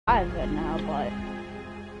have it now, but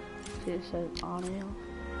see it says on it.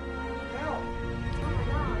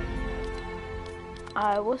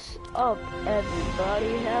 Alright, what's up,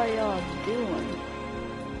 everybody? How y'all doing?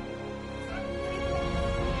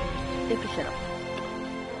 Take a shut up.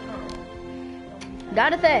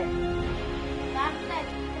 Date.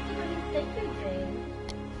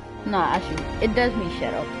 No, actually, it does mean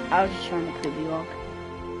shut up. I was just trying to clip you off.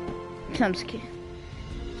 I'm just kidding.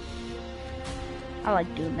 I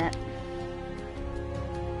like doing that.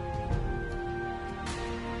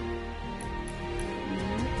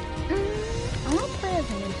 I want to play as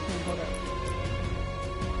a new skin. Hold up.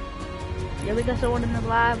 Yeah, we got someone in the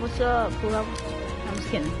live. What's up? Whoever. I'm just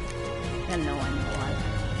kidding. I know I'm in the live.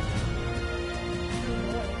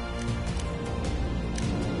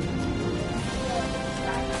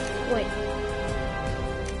 Wait.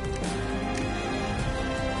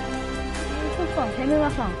 Where's my phone? Hand me my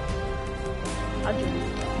phone. I'll do it.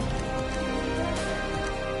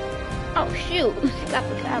 Oh shoot! Got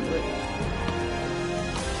the tablet.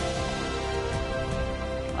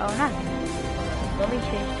 Oh, not. Let me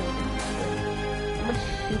change to what's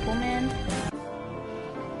Superman?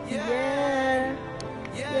 Yeah.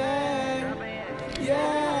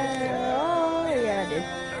 Oh yeah, I did.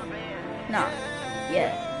 Nah.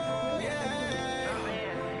 Yeah.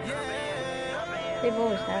 They've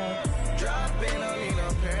always had.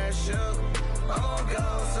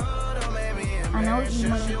 I know you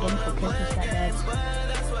might be getting for cookies that bad.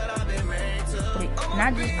 Wait,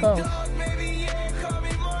 not just clothes.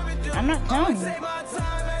 I'm not telling you. Okay.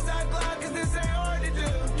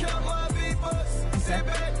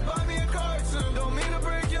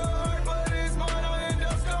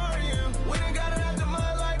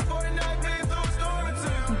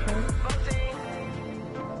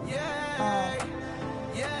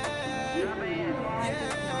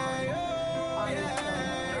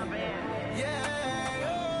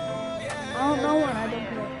 I don't know when I don't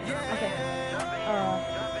know. Okay.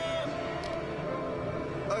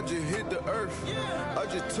 I just hit the earth. I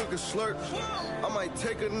just took a slurp. I might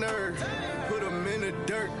take a nerve, put him in the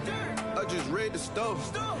dirt. I just read the stove.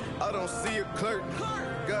 I don't see a clerk.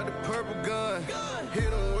 Got the purple gun.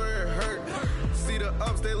 Hit him where it hurt. See the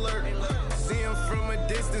ups, they lurk. See him from a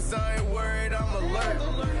distance. I ain't worried, I'm alert.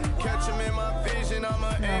 Catch him in my vision.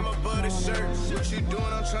 I'ma aim above the shirt. What you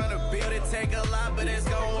doing? I'm trying to build it. Take a lot, but it's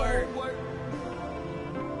gonna work.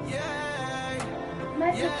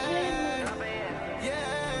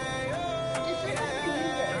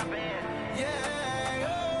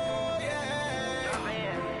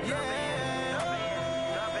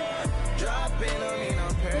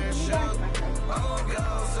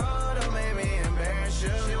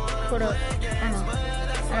 Put up.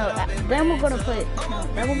 I know. Then we're gonna play. No,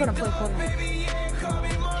 then we're gonna play Fortnite.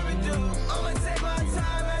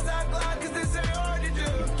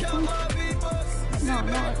 No,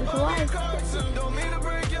 it's live.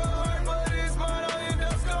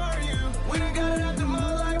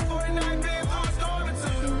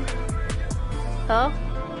 Huh?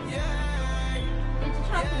 It's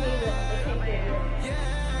trying to mute it.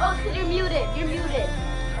 Oh, because you're muted. You're muted.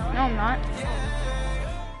 No, I'm not.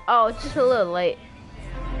 Oh, it's just a little late.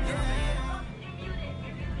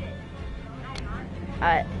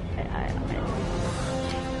 I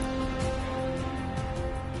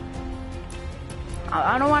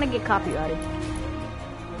don't want to get copyrighted.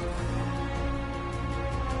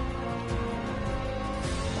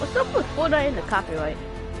 What's up with Fortnite and the copyright?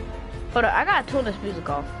 Hold on, I gotta turn this music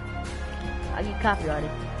off. I get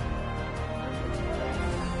copyrighted.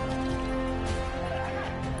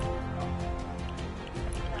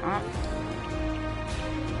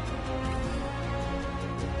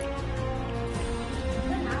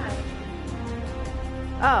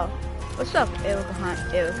 Oh, what's up, Erica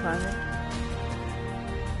Hunter?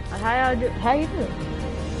 How y'all do? How you doing?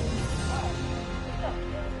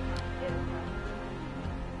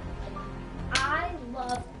 I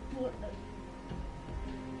love Fortnite.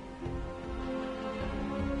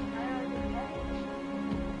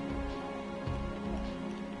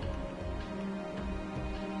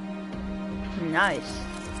 Nice.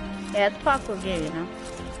 Yeah, it's a popular game, you know.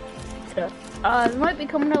 It might be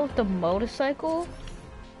coming out with the motorcycle.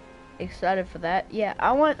 Excited for that. Yeah,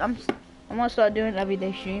 I want to start doing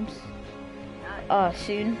everyday streams.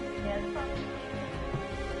 Soon.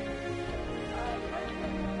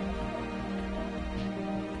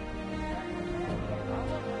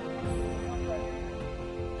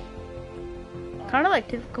 Kind of like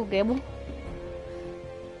typical Gable.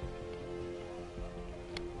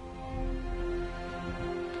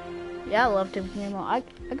 Yeah, I love typical Gable. I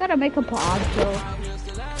gotta make a pod, so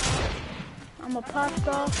I'm a pop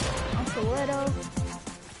star. I'm Soweto.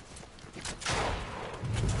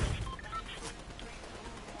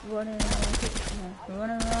 Running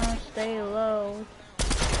around, stay low.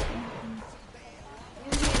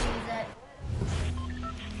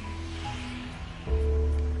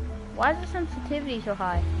 Why is the sensitivity so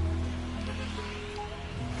high?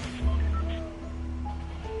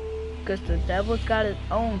 Cause the devil's got his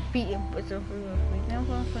own feet and puts them through the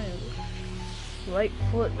right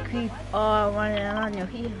foot creep all running on your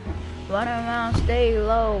heel. Run around, stay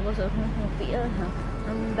low. What's up? Feet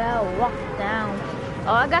I'm about to walk down.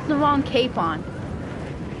 Oh, I got the wrong cape on.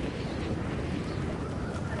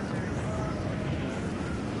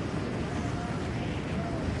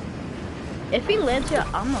 If he lands here,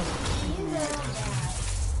 I'm gonna. You know that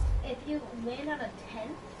if you land on a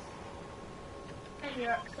tent and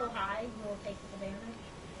you're up so high, you will take the damage.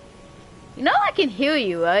 You know I can hear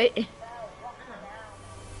you, right?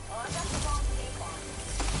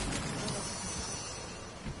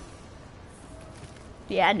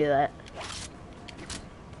 Yeah, I knew that.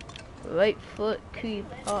 Right foot creep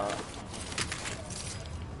up.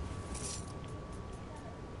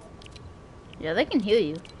 Yeah, they can hear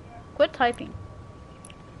you. Quit typing.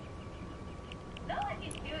 No, I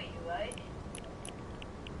can hear you, right?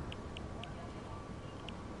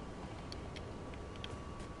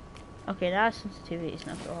 Okay, now sensitivity is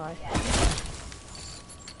not so high.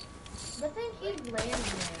 But then he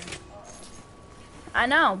lands there. I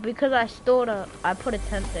know, because I put a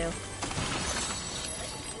tent there.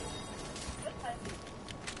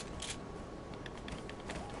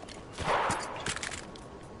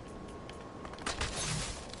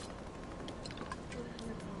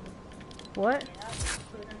 What?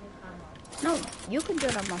 No, you can do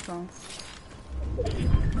it on my phone.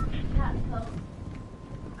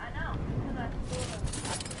 I know,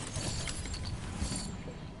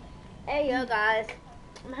 Hey, yo, guys.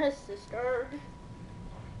 My sister.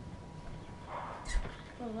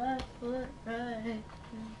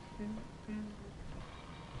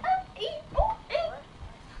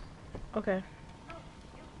 Okay.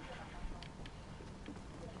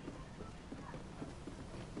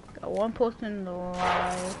 Got one person in the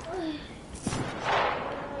live.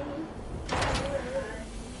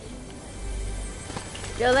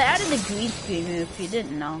 Yo, they added the green screen if you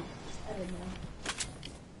didn't know. I didn't know.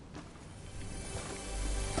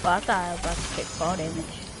 Well, I thought I was about to take fall damage.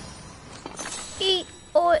 Eat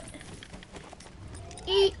it.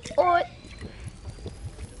 Eat it.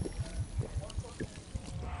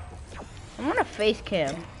 I'm on a face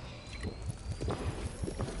cam.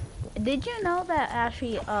 Did you know that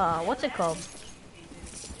actually, what's it called?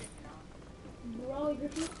 Bro, your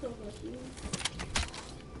feet's so lucky.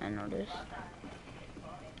 I know this.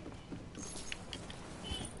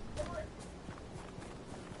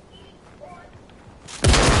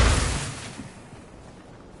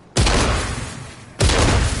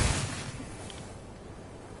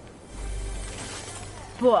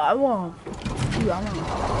 But I want. Dude, I want.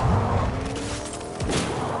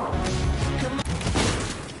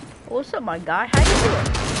 What's up, my guy? How you doing?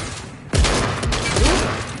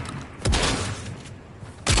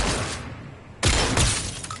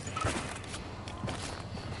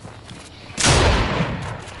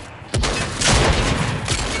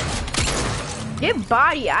 Good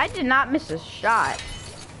body. I did not miss a shot.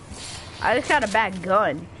 I just got a bad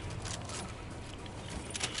gun.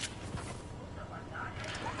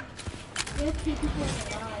 There's two people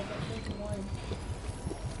alive, but there's one.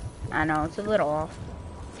 I know, it's a little off.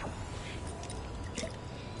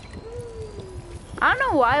 I don't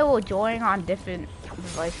know why we're joining on different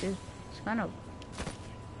devices. It's kind of...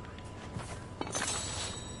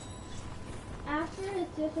 After his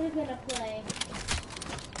sister's gonna play.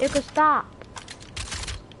 You could stop.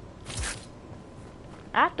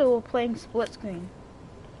 After we're playing split screen.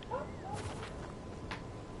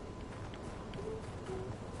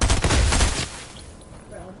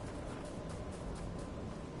 Bro.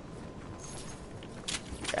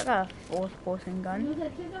 I got a fourth person gun. You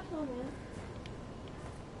said pick up someone.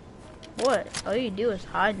 What? All you do is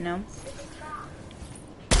hide them.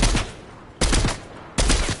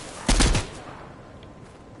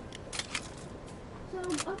 So, I'm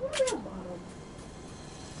gonna be a bottom.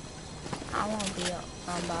 I won't be up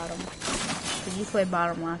on bottom. Cause you played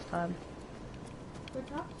bottom last time. For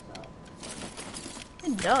top stuff.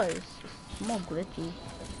 It does. It's more glitchy.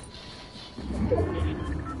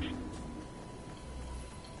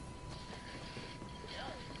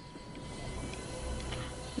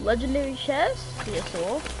 Legendary chest? Yes,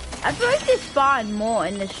 all. I feel like they spawn more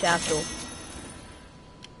in this chapter.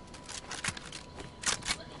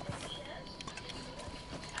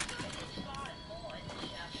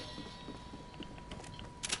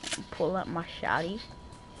 pull up my shotty,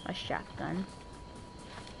 my shotgun.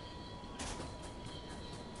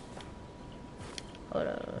 Hold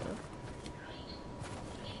up.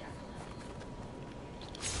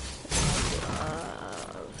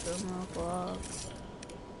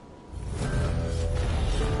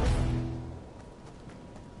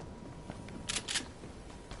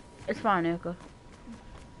 It's fine, Erica.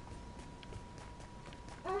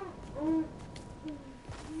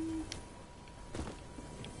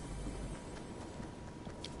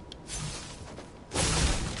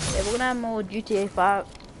 Yeah, we're gonna have more GTA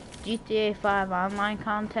 5 online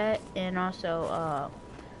content, and also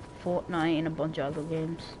Fortnite and a bunch of other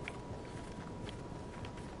games.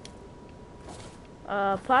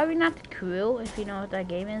 Probably not The Crew, if you know what that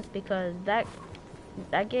game is, because that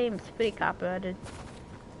game's pretty copyrighted.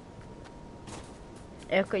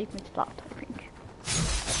 Erica, you can stop typing.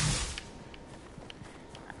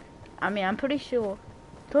 I mean, I'm pretty sure.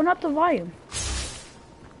 Turn up the volume.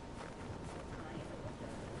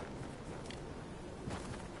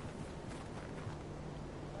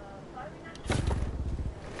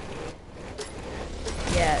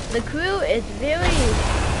 Yeah, The Crew is very,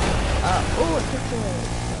 oh,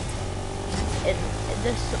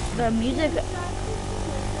 it's the music, I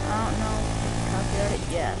don't know, copyrighted,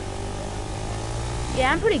 yeah.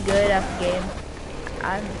 Yeah, I'm pretty good at the game.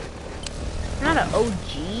 I'm not an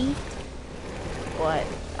OG, but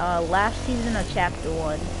last season of Chapter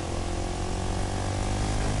 1.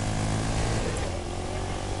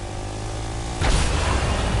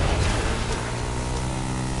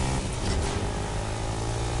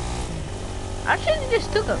 I actually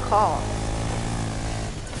just took a call.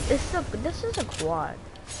 This is a quad.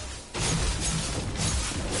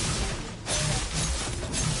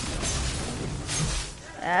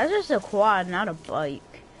 Yeah, that's just a quad, not a bike.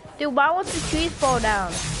 Dude, why won't the trees fall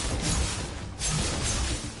down?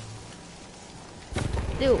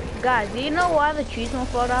 Dude, guys, do you know why the trees won't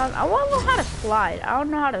fall down? I want to know how to slide. I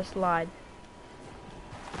don't know how to slide.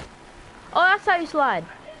 Oh, that's how you slide.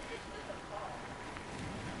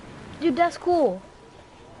 Dude, that's cool.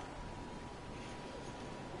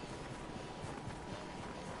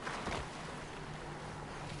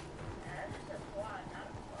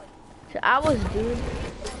 So I was, dude.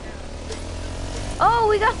 Oh,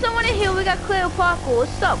 we got someone in here. We got Cleo Parkle.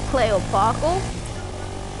 What's up, Cleo Parkle?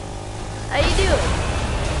 How you doing?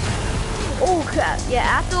 Oh crap! Yeah,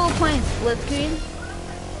 after we're playing split screen.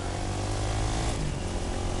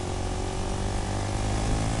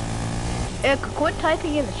 Erica, quit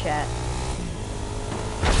typing in the chat.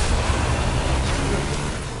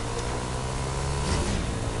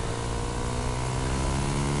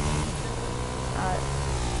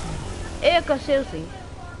 Erica, seriously.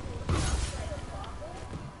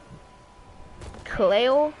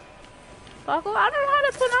 Cleo Parkle? I don't know how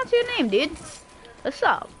to pronounce your name, dude. What's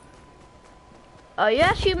up? You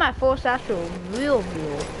actually my first actual real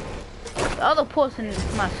view. The other person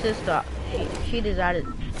is my sister. She decided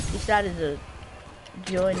to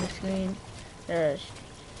join the screen, the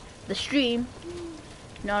stream.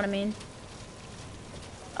 You know what I mean?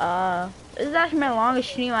 This is actually my longest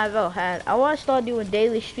stream I've ever had. I want to start doing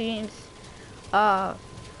daily streams. For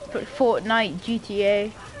Fortnite,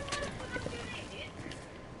 GTA.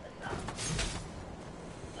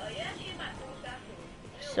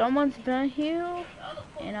 Someone's been here,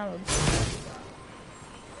 and I was.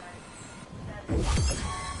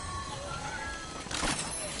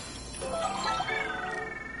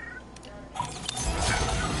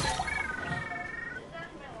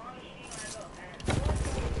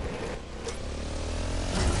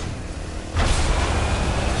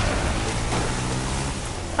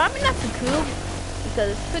 Probably not The Crew, because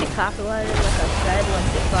it's pretty copyrighted, like I said, like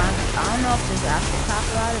I don't know if it's actually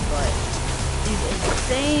copyrighted, but dude, it's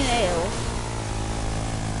insane ale.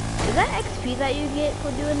 Is that XP that you get for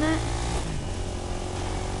doing that?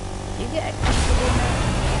 You get XP for doing that?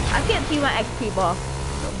 I can't see my XP bar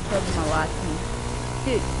because of my live stream.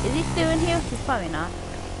 Dude, is he still in here? He's probably not.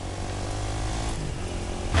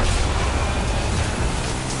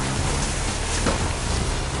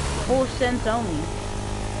 4 cents only.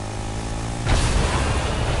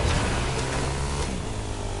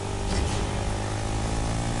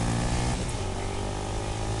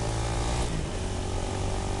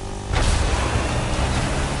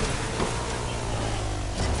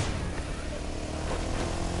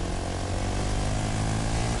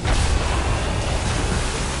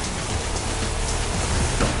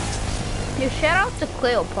 Yo, shout out to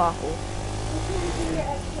Cleo Parkle.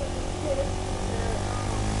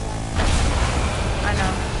 I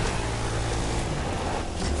know.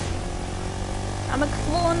 I'm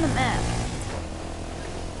exploring the map.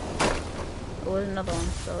 was another one.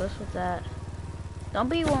 So this was that. Don't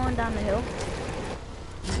be rolling down the hill.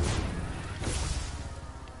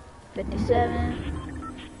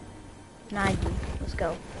 57. 90. Let's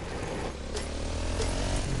go.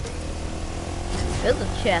 There's a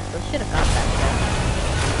chest. I should have got that chest.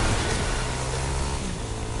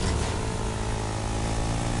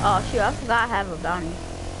 Oh shoot, I forgot I have a bounty.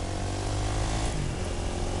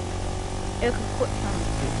 It could quit trying to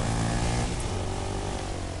do that.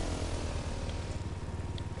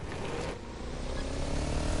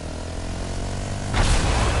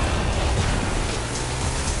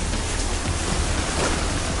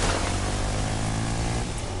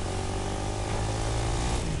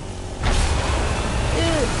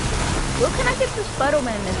 Dude, where can I get the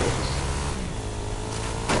Spider-Man mythics?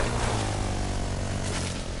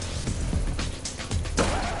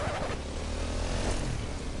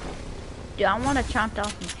 Dude, I want to chomp down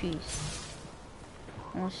some trees.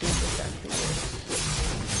 I want to see if this actually works.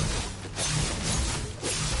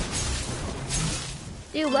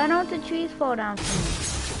 Dude, why don't the trees fall down for me?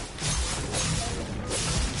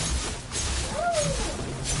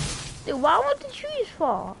 Dude, why won't the trees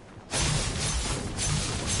fall?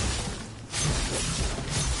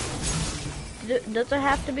 Does it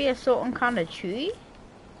have to be a certain kind of tree?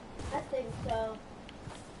 I think so.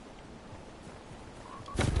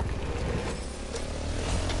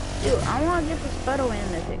 Dude, I want to get the Spider-Man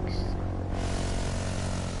mythics.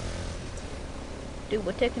 Dude,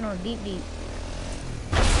 we're taking on deep.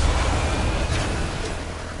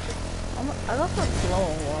 I got some flow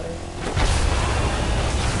in water.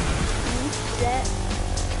 That.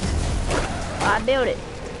 Oh, I built it.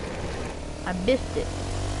 I biffed it.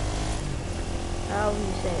 How would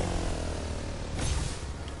you say it?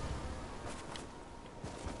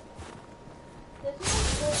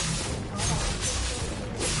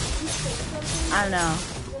 I don't know.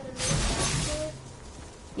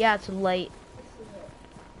 Yeah, it's late.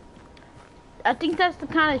 I think that's the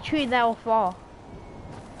kind of tree that will fall.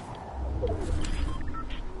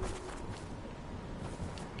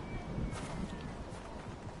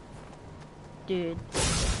 Dude.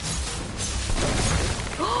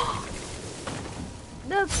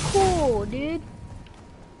 That's cool, dude.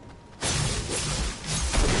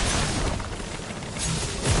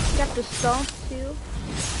 Got the stump too.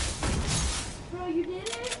 Bro, you did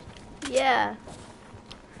it? Yeah.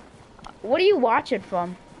 What are you watching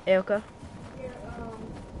from, Erica? Your,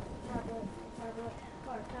 tablet,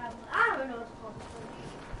 or tablet. I don't know what it's called.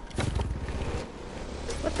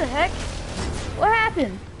 What the heck? What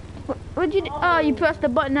happened? What'd you do? Oh, you pressed the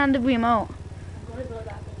button on the remote. I'm gonna go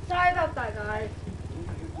back. Sorry about that, guys.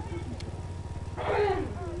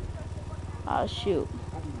 Oh, shoot.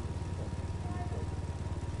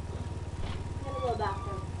 I'm gonna go back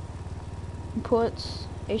now. Puts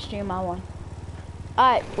HDMI 1.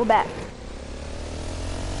 Alright, we're back.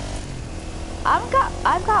 I've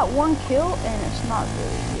got one kill and it's not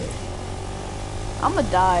really good. I'ma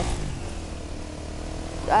die.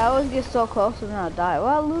 I always get so close and then I die.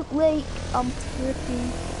 Well, Loot Lake, I'm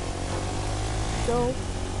pretty so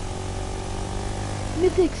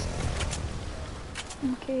mythics.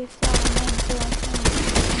 Okay,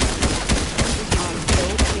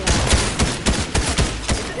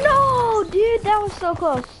 no, dude, that was so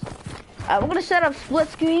close. Alright, we're gonna set up split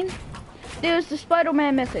screen. There's the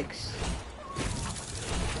Spider-Man mythics.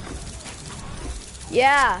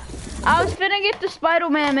 Yeah, I was finna get the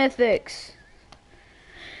Spider-Man mythics.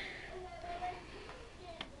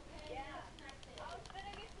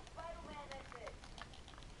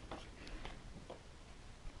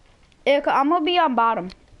 Erica, I'm gonna be on bottom.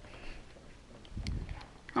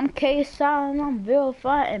 I'm KSI and I'm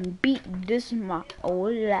verified and beat this my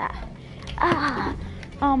old life.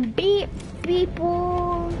 Beat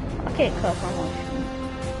people. I can't cuss, I'm on stream.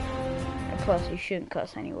 And plus, you shouldn't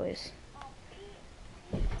cuss anyways.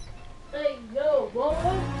 Hey, yo, boy.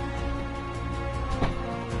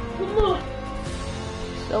 Come on.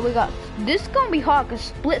 So we got, this is gonna be hard cause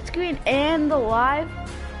split screen and the live.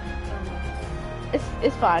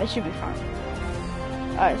 It's fine, it should be fine.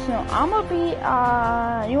 Alright, so I'm gonna be,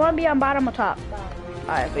 you wanna be on bottom or top?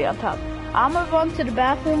 Alright, be on top. I'm gonna run to the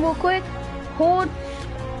bathroom real quick. Hold.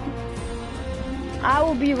 I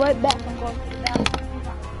will be right back. I'm going to the bathroom.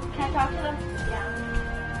 Can I talk to them? Yeah.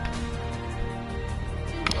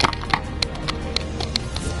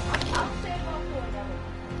 I'll stay on for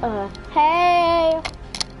whatever. Hey!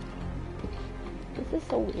 This is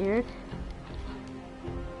so weird.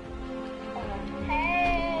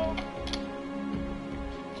 Hey!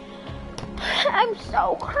 I'm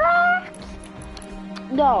so cracked!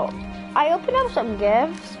 No, I opened up some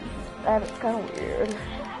gifts. That's kind of weird.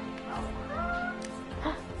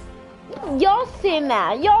 Y'all seen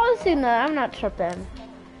that. Y'all seen that. I'm not tripping.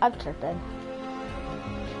 I'm tripping.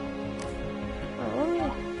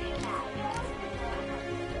 Oh.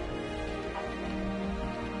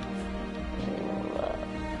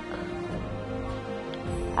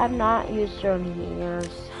 I've not used drone in years.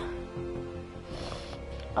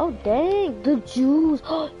 Oh dang, the juice.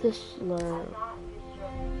 Oh, the slurp.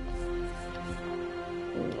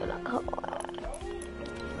 I'm gonna collect.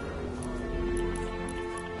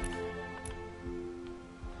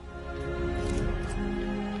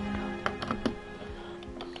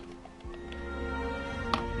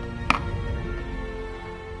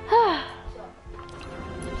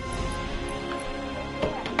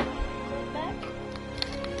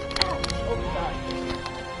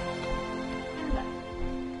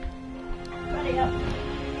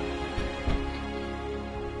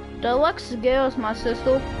 Deluxe Gale's my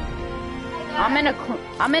sister. I'm in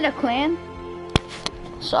a clan.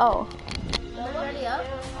 So Ready up?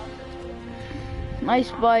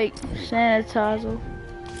 nice bike, sanitizer.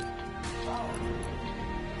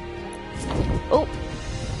 Oh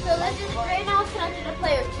So this is right now selected a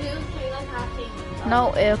player 2, so you guys have to.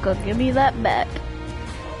 no, Erica, give me that back.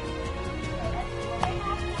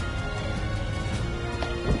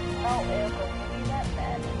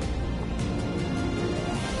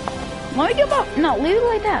 Let me get up. No, leave it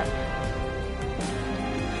like that.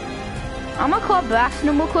 I'm gonna call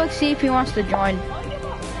Braxton real quick, see if he wants to join.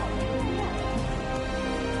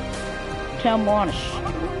 Tell him on.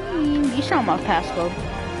 You saw my passcode.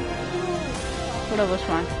 Whatever's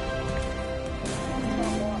fine.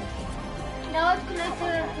 Now it's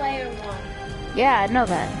connected to player 1. Yeah, I know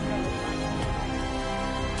that.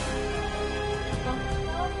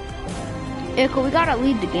 Ico, we gotta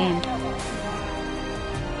lead the game.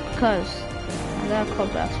 Because I gotta call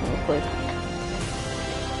Braxton real quick.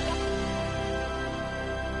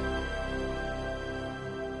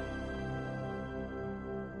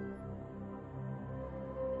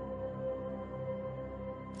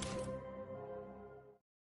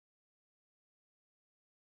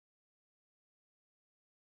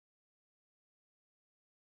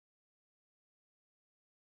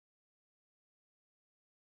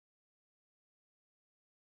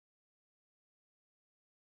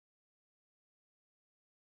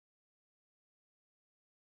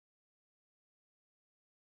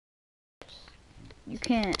 You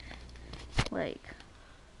can't, like,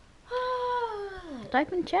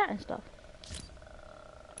 type in chat and stuff.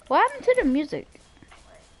 What happened to the music?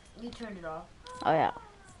 We turned it off. Oh yeah.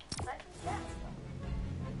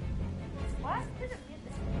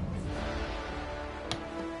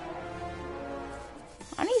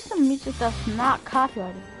 I need some music that's not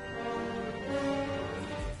copyrighted.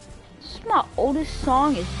 This is my oldest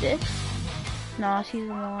song, is this? No, season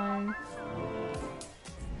 1.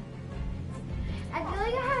 I feel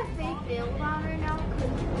like I have a fake build on right now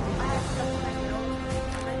because I have stuff on my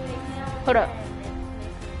nose. Hold up.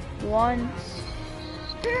 1.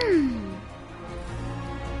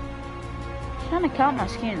 Trying to count my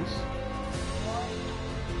skins.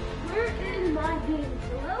 Where is my game?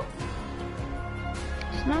 Hello?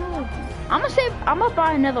 It's not. I'm gonna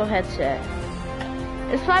buy another headset.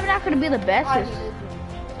 It's probably not gonna be the best,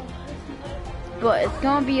 but it's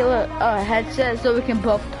gonna be a headset so we can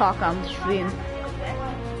both talk on the stream.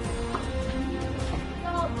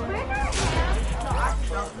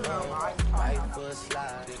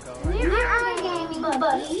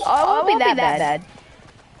 Oh, it won't be that bad.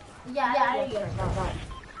 Yeah,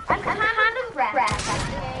 I'm kind of rap.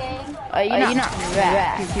 You're not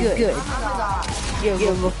rap. You're good. You're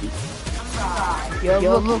a rookie. You're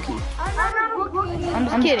a rookie. I'm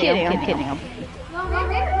just kidding. I'm kidding.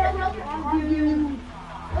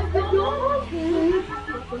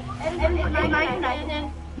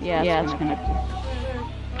 Yeah, it's connected.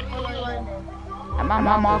 I'm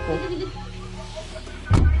on Marvel.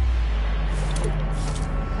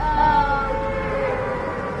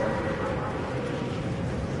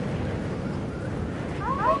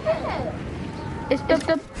 It's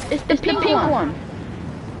the pink one.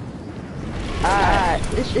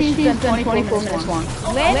 This stream's been 24 minutes long.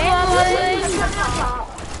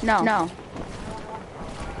 No.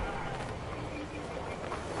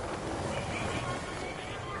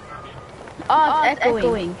 Oh, it's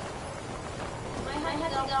echoing.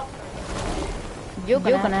 You're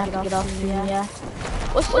gonna have to get off soon, yeah.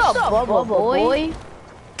 What's up, Bubba boy?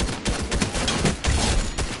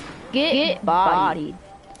 Get bodied.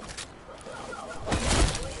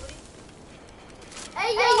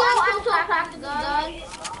 Hey, I'm so practical, guys.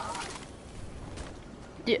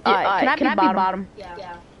 Alright, can I be bottom?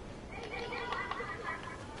 Yeah.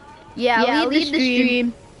 Yeah, lead the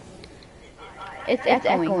stream. It's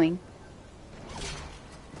echoing.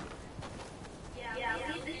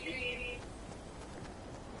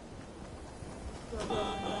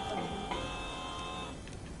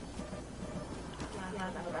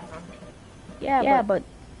 Yeah, but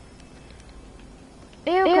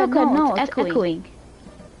Erica, no, it's echoing.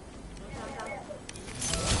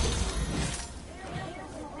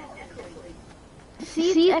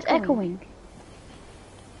 See, it's echoing.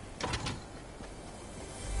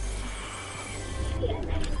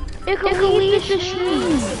 Erica, leave the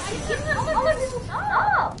stream.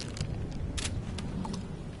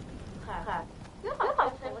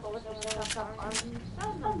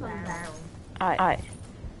 Alright.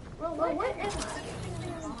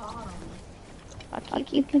 I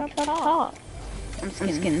keep talk. I'm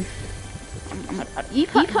skin. Do you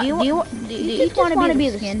just want to be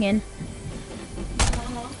the skin?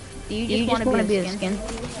 Do you just want to be the skin?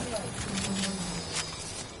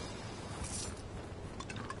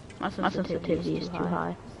 My sensitivity is too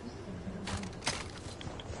high.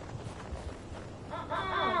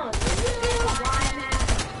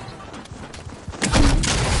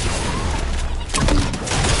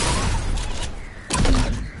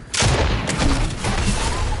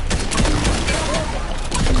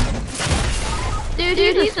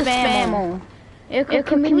 Dude, he's a spammer.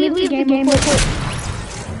 Can we leave the game real quick?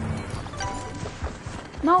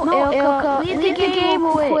 No, Erica, leave the game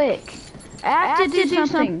real quick. I have to do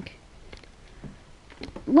something.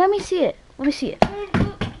 Let me see it. Get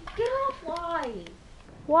off,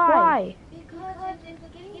 Why? Because it's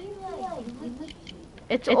getting like...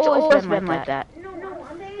 It's always been like that. No,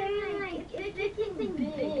 I'm saying like, it's getting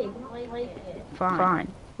big. I like it. Fine.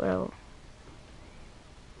 Well...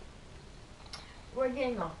 We're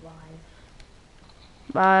getting off live.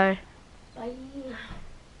 Bye.